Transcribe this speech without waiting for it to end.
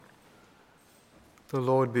The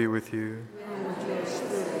Lord be with you. And with your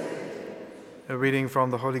spirit. A reading from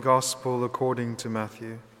the Holy Gospel according to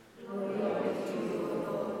Matthew. Glory to you, O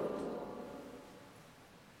Lord.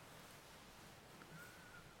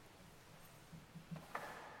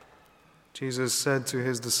 Jesus said to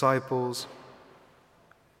his disciples,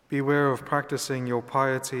 "Beware of practicing your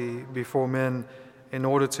piety before men in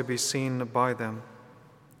order to be seen by them,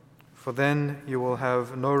 for then you will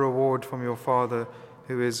have no reward from your Father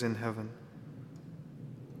who is in heaven.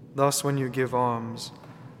 Thus, when you give alms,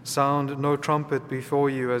 sound no trumpet before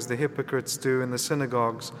you as the hypocrites do in the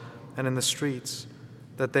synagogues and in the streets,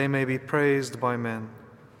 that they may be praised by men.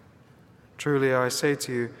 Truly, I say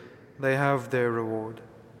to you, they have their reward.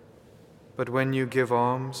 But when you give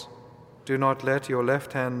alms, do not let your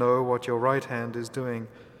left hand know what your right hand is doing,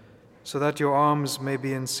 so that your alms may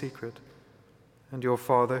be in secret, and your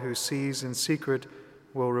Father who sees in secret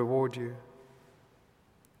will reward you.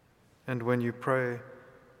 And when you pray,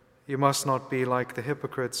 you must not be like the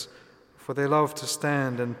hypocrites, for they love to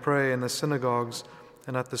stand and pray in the synagogues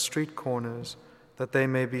and at the street corners, that they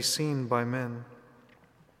may be seen by men.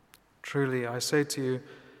 Truly, I say to you,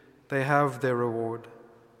 they have their reward.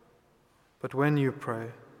 But when you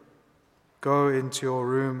pray, go into your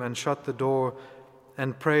room and shut the door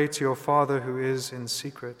and pray to your Father who is in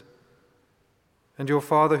secret. And your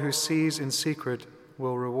Father who sees in secret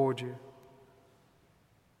will reward you.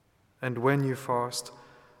 And when you fast,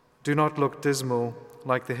 do not look dismal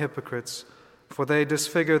like the hypocrites, for they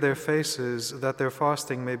disfigure their faces that their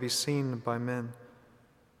fasting may be seen by men.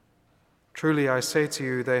 Truly, I say to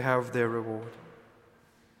you, they have their reward.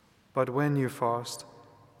 But when you fast,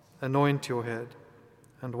 anoint your head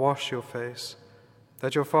and wash your face,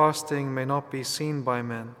 that your fasting may not be seen by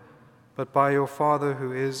men, but by your Father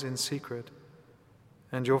who is in secret.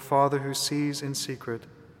 And your Father who sees in secret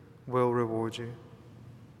will reward you."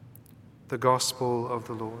 The Gospel of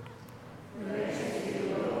the Lord. Praise to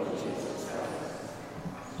you, Lord Jesus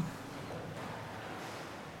Christ.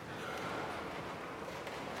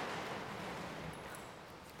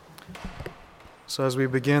 So as we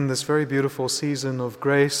begin this very beautiful season of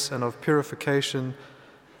grace and of purification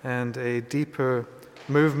and a deeper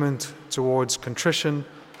movement towards contrition,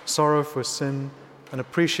 sorrow for sin, and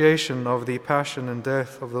appreciation of the passion and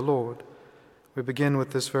death of the Lord, we begin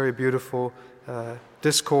with this very beautiful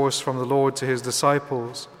discourse from the Lord to his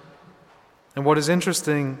disciples. And what is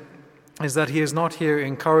interesting is that he is not here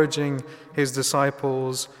encouraging his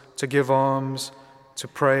disciples to give alms, to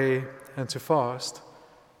pray, and to fast.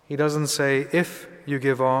 He doesn't say, if you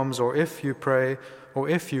give alms, or if you pray, or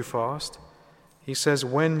if you fast. He says,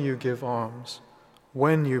 when you give alms,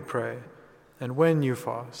 when you pray, and when you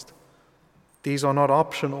fast. These are not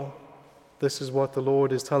optional. This is what the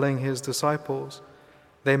Lord is telling his disciples.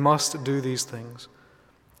 They must do these things.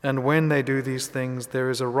 And when they do these things, there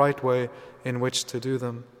is a right way in which to do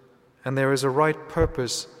them. And there is a right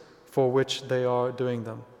purpose for which they are doing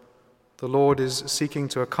them. The Lord is seeking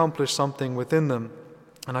to accomplish something within them.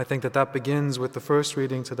 And I think that begins with the first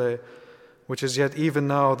reading today, which is, "Yet even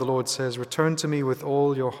now," the Lord says, "return to me with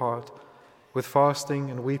all your heart, with fasting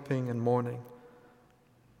and weeping and mourning."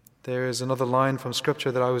 There is another line from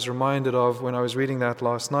Scripture that I was reminded of when I was reading that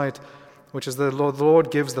last night, which is the Lord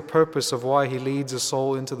gives the purpose of why he leads a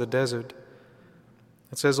soul into the desert.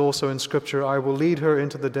 It says also in Scripture, "I will lead her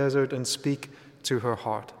into the desert and speak to her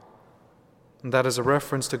heart." And that is a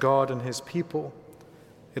reference to God and his people.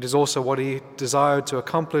 It is also what he desired to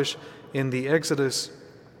accomplish in the Exodus,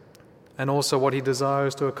 and also what he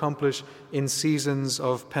desires to accomplish in seasons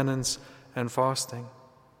of penance and fasting,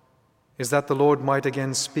 is that the Lord might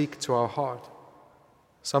again speak to our heart.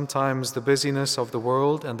 Sometimes the busyness of the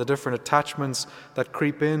world and the different attachments that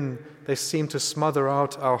creep in, they seem to smother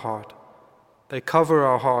out our heart. They cover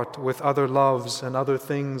our heart with other loves and other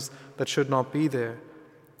things that should not be there.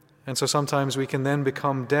 And so sometimes we can then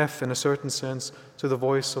become deaf, in a certain sense, to the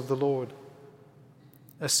voice of the Lord.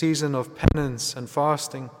 A season of penance and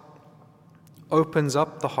fasting opens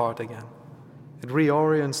up the heart again. It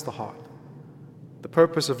reorients the heart. The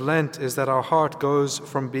purpose of Lent is that our heart goes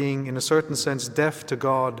from being, in a certain sense, deaf to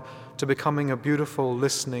God to becoming a beautiful,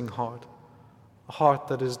 listening heart. A heart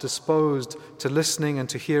that is disposed to listening and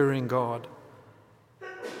to hearing God.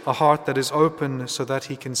 A heart that is open so that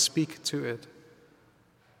he can speak to it.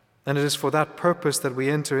 And it is for that purpose that we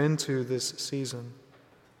enter into this season.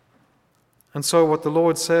 And so what the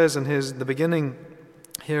Lord says in the beginning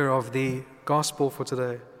here of the Gospel for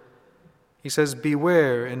today, he says,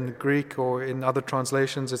 beware. In Greek, or in other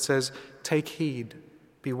translations, it says, take heed,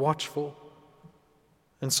 be watchful.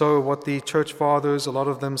 And so what the church fathers, a lot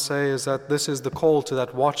of them say, is that this is the call to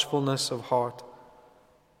that watchfulness of heart.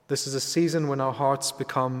 This is a season when our hearts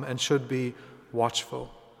become and should be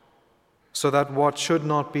watchful, so that what should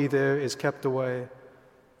not be there is kept away,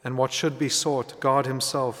 and what should be sought, God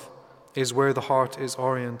Himself, is where the heart is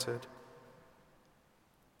oriented.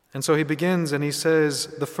 And so he begins and he says,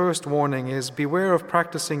 the first warning is, beware of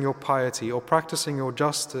practicing your piety or practicing your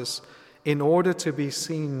justice in order to be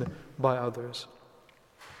seen by others.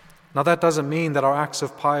 Now that doesn't mean that our acts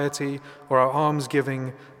of piety or our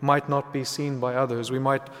almsgiving might not be seen by others. We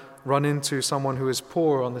might run into someone who is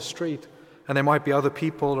poor on the street, and there might be other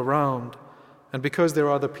people around. And because there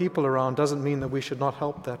are other people around doesn't mean that we should not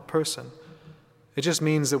help that person. It just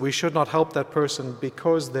means that we should not help that person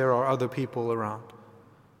because there are other people around.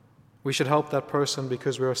 We should help that person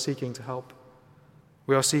because we are seeking to help.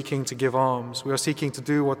 We are seeking to give alms. We are seeking to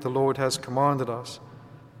do what the Lord has commanded us.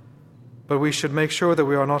 But we should make sure that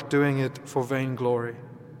we are not doing it for vainglory.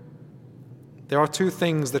 There are two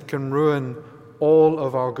things that can ruin all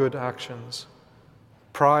of our good actions: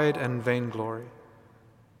 pride and vainglory.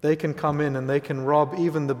 They can come in and they can rob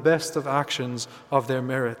even the best of actions of their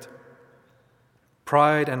merit.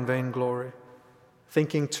 Pride and vainglory,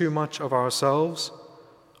 thinking too much of ourselves,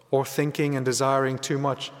 or thinking and desiring too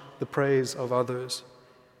much the praise of others.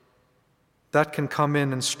 That can come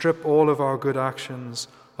in and strip all of our good actions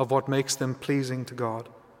of what makes them pleasing to God.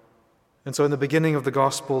 And so in the beginning of the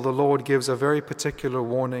gospel, the Lord gives a very particular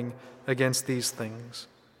warning against these things,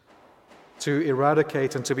 to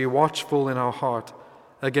eradicate and to be watchful in our heart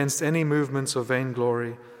against any movements of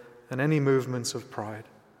vainglory and any movements of pride.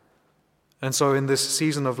 And so in this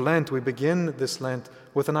season of Lent, we begin this Lent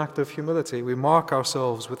with an act of humility. We mark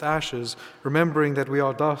ourselves with ashes, remembering that we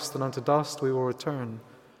are dust, and unto dust we will return.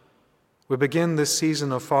 We begin this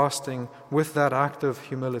season of fasting with that act of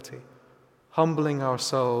humility, humbling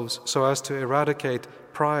ourselves so as to eradicate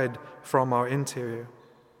pride from our interior.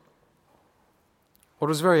 What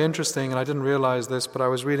was very interesting, and I didn't realize this, but I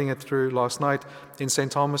was reading it through last night in St.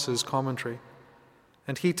 Thomas's commentary,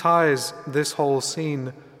 and he ties this whole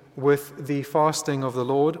scene with the fasting of the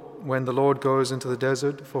Lord when the Lord goes into the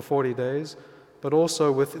desert for 40 days, but also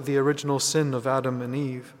with the original sin of Adam and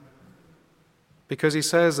Eve. Because he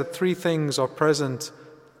says that three things are present,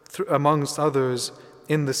 amongst others,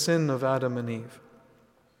 in the sin of Adam and Eve.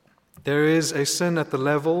 There is a sin at the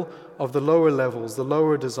level of the lower levels, the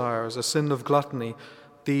lower desires, a sin of gluttony.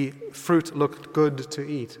 The fruit looked good to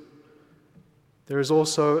eat. There is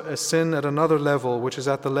also a sin at another level, which is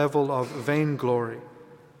at the level of vainglory.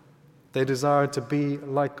 They desired to be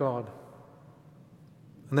like God.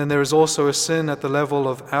 And then there is also a sin at the level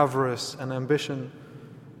of avarice and ambition,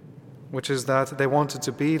 which is that they wanted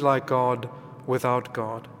to be like God without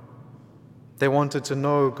God. They wanted to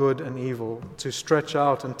know good and evil, to stretch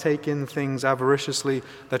out and take in things avariciously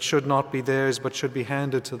that should not be theirs but should be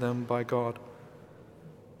handed to them by God.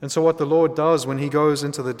 And so what the Lord does when He goes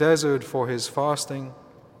into the desert for His fasting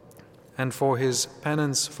and for His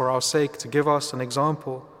penance for our sake to give us an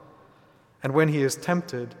example, and when He is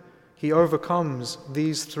tempted, He overcomes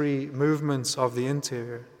these three movements of the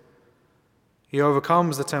interior. He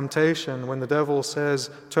overcomes the temptation when the devil says,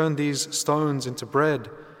 turn these stones into bread.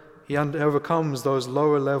 He overcomes those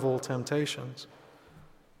lower level temptations.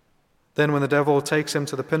 Then when the devil takes him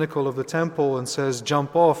to the pinnacle of the temple and says,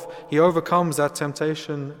 jump off, he overcomes that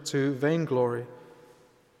temptation to vainglory.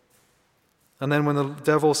 And then when the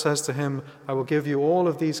devil says to him, I will give you all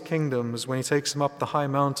of these kingdoms, when he takes him up the high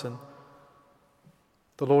mountain,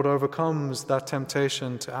 the Lord overcomes that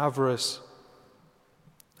temptation to avarice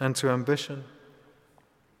and to ambition.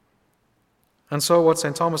 And so what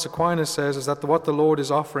St. Thomas Aquinas says is that what the Lord is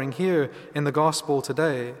offering here in the gospel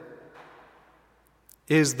today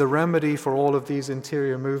is the remedy for all of these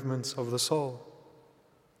interior movements of the soul.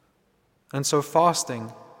 And so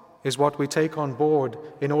fasting is what we take on board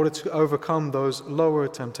in order to overcome those lower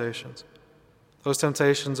temptations, those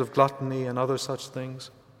temptations of gluttony and other such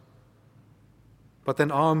things. But then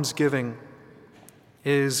almsgiving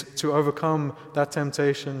is to overcome that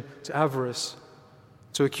temptation to avarice,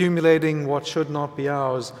 to accumulating what should not be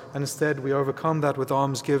ours, and instead we overcome that with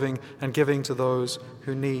almsgiving and giving to those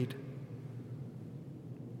who need.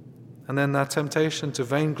 And then that temptation to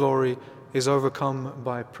vainglory is overcome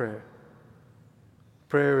by prayer.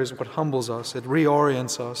 Prayer is what humbles us, it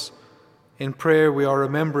reorients us. In prayer we are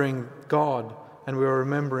remembering God and we are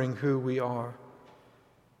remembering who we are.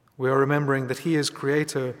 We are remembering that He is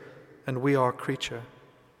Creator and we are creature.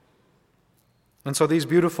 And so these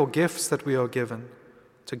beautiful gifts that we are given,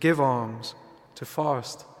 to give alms, to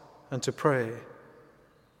fast, and to pray,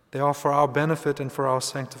 they are for our benefit and for our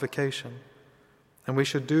sanctification. And we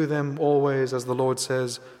should do them always, as the Lord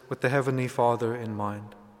says, with the Heavenly Father in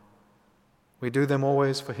mind. We do them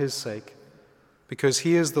always for His sake, because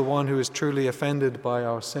He is the one who is truly offended by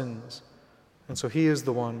our sins. And so He is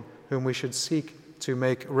the one whom we should seek to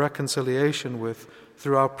make reconciliation with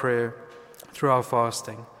through our prayer, through our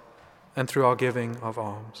fasting, and through our giving of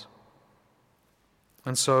alms.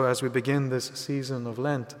 And so as we begin this season of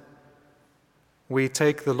Lent, we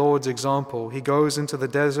take the Lord's example. He goes into the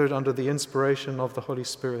desert under the inspiration of the Holy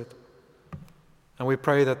Spirit. And we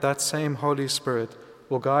pray that that same Holy Spirit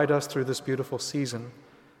will guide us through this beautiful season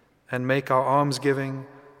and make our almsgiving,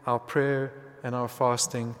 our prayer, and our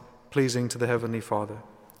fasting pleasing to the Heavenly Father.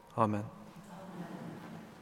 Amen.